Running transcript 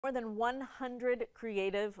More than 100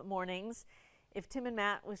 creative mornings. If Tim and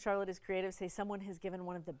Matt with Charlotte is Creative say someone has given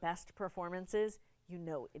one of the best performances, you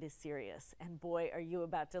know it is serious. And boy, are you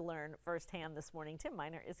about to learn firsthand this morning. Tim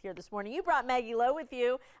Miner is here this morning. You brought Maggie Lowe with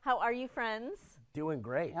you. How are you, friends? Doing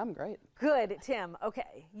great. Yeah, I'm great. Good, Tim.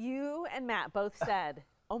 Okay, you and Matt both said,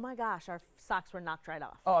 oh my gosh, our socks were knocked right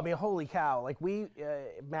off. Oh, I mean, holy cow. Like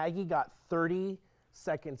Maggie got 30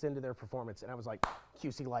 seconds into their performance, and I was like,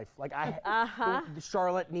 QC life. Like,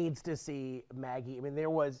 Charlotte needs to see Maggie. I mean, it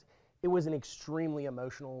was an extremely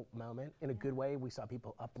emotional moment in a good way. We saw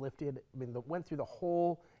people uplifted. I mean, went through the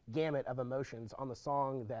whole gamut of emotions on the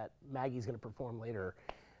song that Maggie's going to perform later.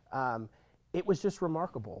 It was just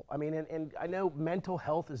remarkable. I mean, and I know mental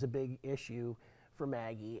health is a big issue for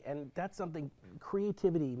Maggie, and that's something,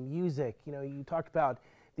 creativity, music, you know, you talked about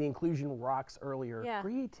the inclusion rocks earlier. Yeah.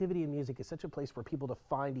 Creativity in music is such a place for people to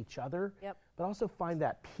find each other, but also find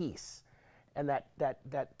that peace and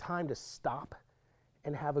that time to stop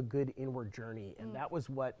and have a good inward journey. And that was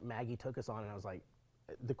what Maggie took us on, and I was like,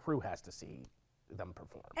 the crew has to see them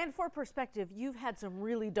perform. And for perspective, you've had some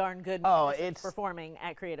really darn good performing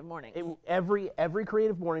at Creative Mornings. Every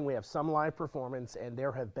Creative Morning we have some live performance, and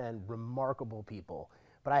there have been remarkable people.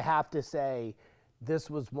 But I have to say,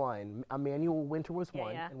 this was one. Emmanuel Winter was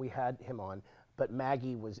one, and we had him on. But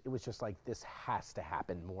Maggie it was just like, this has to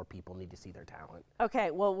happen. More people need to see their talent.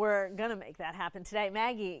 Okay, well, we're going to make that happen today.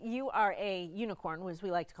 Maggie, you are a unicorn, as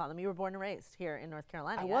we like to call them. You were born and raised here in North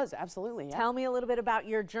Carolina. I was, absolutely, yeah. Tell me a little bit about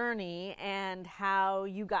your journey and how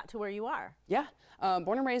you got to where you are. Yeah,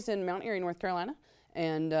 born and raised in Mount Airy, North Carolina,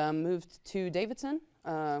 and moved to Davidson.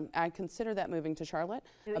 I consider that moving to Charlotte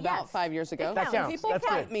about 5 years ago. That counts. People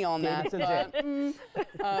count me on that.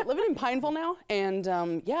 But, living in Pineville now, and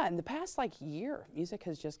yeah, in the past year, music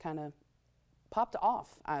has just kind of popped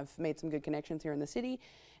off. I've made some good connections here in the city,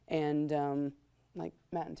 and like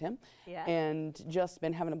Matt and Tim, and just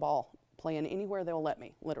been having a ball playing anywhere they'll let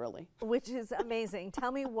me, literally. Which is amazing.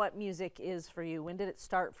 Tell me what music is for you. When did it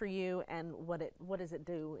start for you, and what does it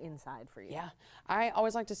do inside for you? Yeah, I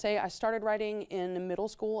always like to say I started writing in middle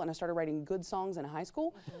school, and I started writing good songs in high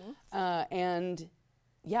school. And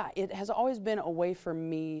yeah, it has always been a way for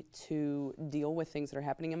me to deal with things that are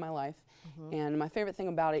happening in my life. And my favorite thing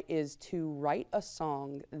about it is to write a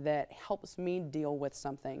song that helps me deal with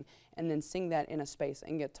something, and then sing that in a space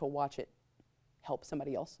and get to watch it help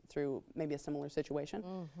somebody else through maybe a similar situation.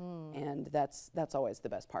 And that's always the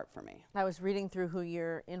best part for me. I was reading through who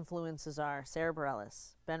your influences are: Sarah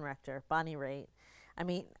Bareilles, Ben Rector, Bonnie Raitt. I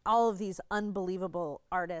mean, all of these unbelievable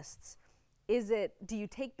artists. Do you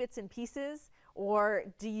take bits and pieces, or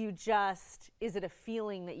is it a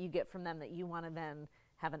feeling that you get from them that you want to then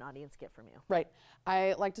have an audience get from you? Right.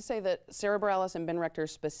 I like to say that Sarah Bareilles and Ben Rector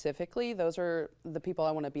specifically, those are the people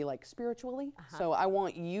I want to be like spiritually. So I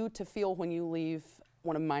want you to feel when you leave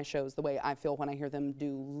one of my shows the way I feel when I hear them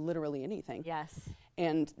do literally anything. Yes.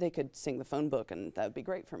 And they could sing the phone book, and that would be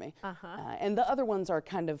great for me. And the other ones are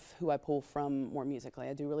kind of who I pull from more musically.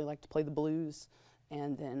 I do really like to play the blues,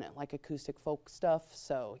 and then like acoustic folk stuff.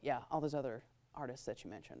 So yeah, all those other artists that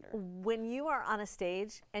you mentioned. When you are on a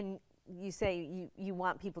stage and you say you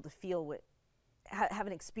want people to feel have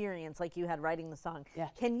an experience like you had writing the song.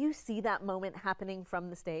 Can you see that moment happening from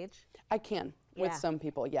the stage? I can, with some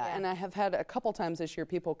people, and I have had a couple times this year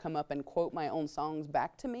people come up and quote my own songs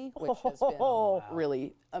back to me, which has been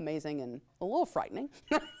really amazing and a little frightening.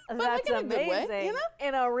 That's like in a amazing. Good way, you know?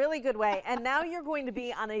 In a really good way. And now you're going to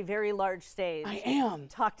be on a very large stage. I am.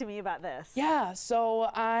 Talk to me about this. Yeah, so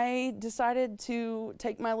I decided to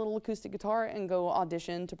take my little acoustic guitar and go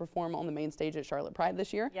audition to perform on the main stage at Charlotte Pride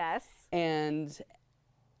this year. Yes. And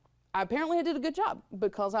apparently I did a good job,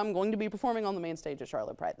 because I'm going to be performing on the main stage at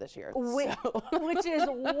Charlotte Pride this year. Which is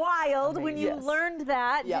wild. When you learned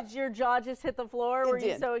that, did your jaw just hit the floor? Were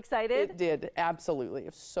you so excited? It did, absolutely.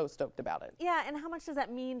 I'm so stoked about it. Yeah, and how much does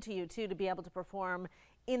that mean to you, too, to be able to perform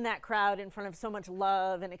in that crowd in front of so much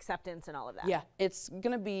love and acceptance and all of that? Yeah, it's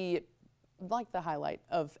going to be like the highlight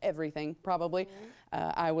of everything, probably.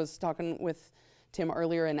 I was talking with Tim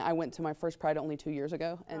earlier, and I went to my first Pride only 2 years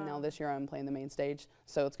ago, and now this year I'm playing the main stage.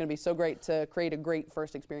 So it's going to be so great to create a great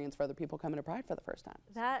first experience for other people coming to Pride for the first time.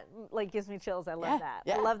 That gives me chills. I love that.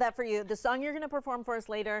 I love that for you. The song you're going to perform for us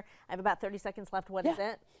later, I have about 30 seconds left. What is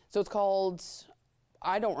it? So it's called,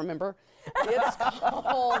 I don't remember. It's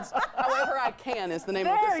called However I Can is the name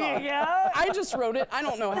of the song. There you go. I just wrote it. I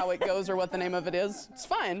don't know how it goes or what the name of it is. It's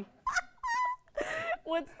fine.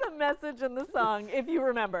 What's the message in the song, if you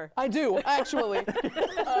remember? I do, actually.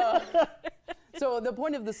 So the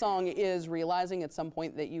point of the song is realizing at some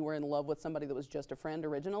point that you were in love with somebody that was just a friend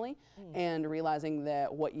originally, and realizing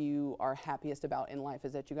that what you are happiest about in life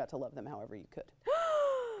is that you got to love them however you could.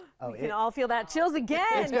 We can all feel that chills again,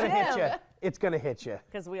 It's gonna hit Jim. you. It's gonna hit you.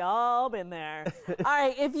 Because we all been there. All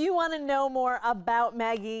right, if you want to know more about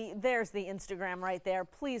Maggie, there's the Instagram right there.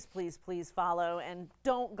 Please, please, please follow, and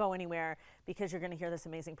don't go anywhere because you're going to hear this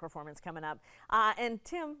amazing performance coming up. And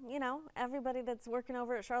Tim, you know, everybody that's working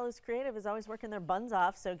over at Charlotte's Creative is always working their buns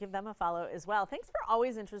off, so give them a follow as well. Thanks for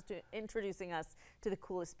always introducing us to the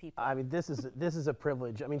coolest people. I mean, this is a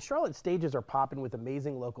privilege. I mean, Charlotte stages are popping with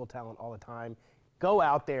amazing local talent all the time. Go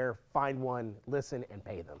out there, find one, listen, and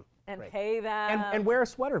pay them. And pay them. And wear a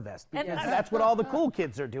sweater vest, because that's what all the cool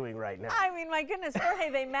kids are doing right now. I mean, my goodness,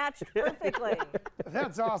 Jorge, they matched perfectly.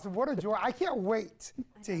 That's awesome. What a joy. I can't wait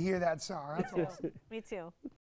to hear that song. That's awesome. Me too.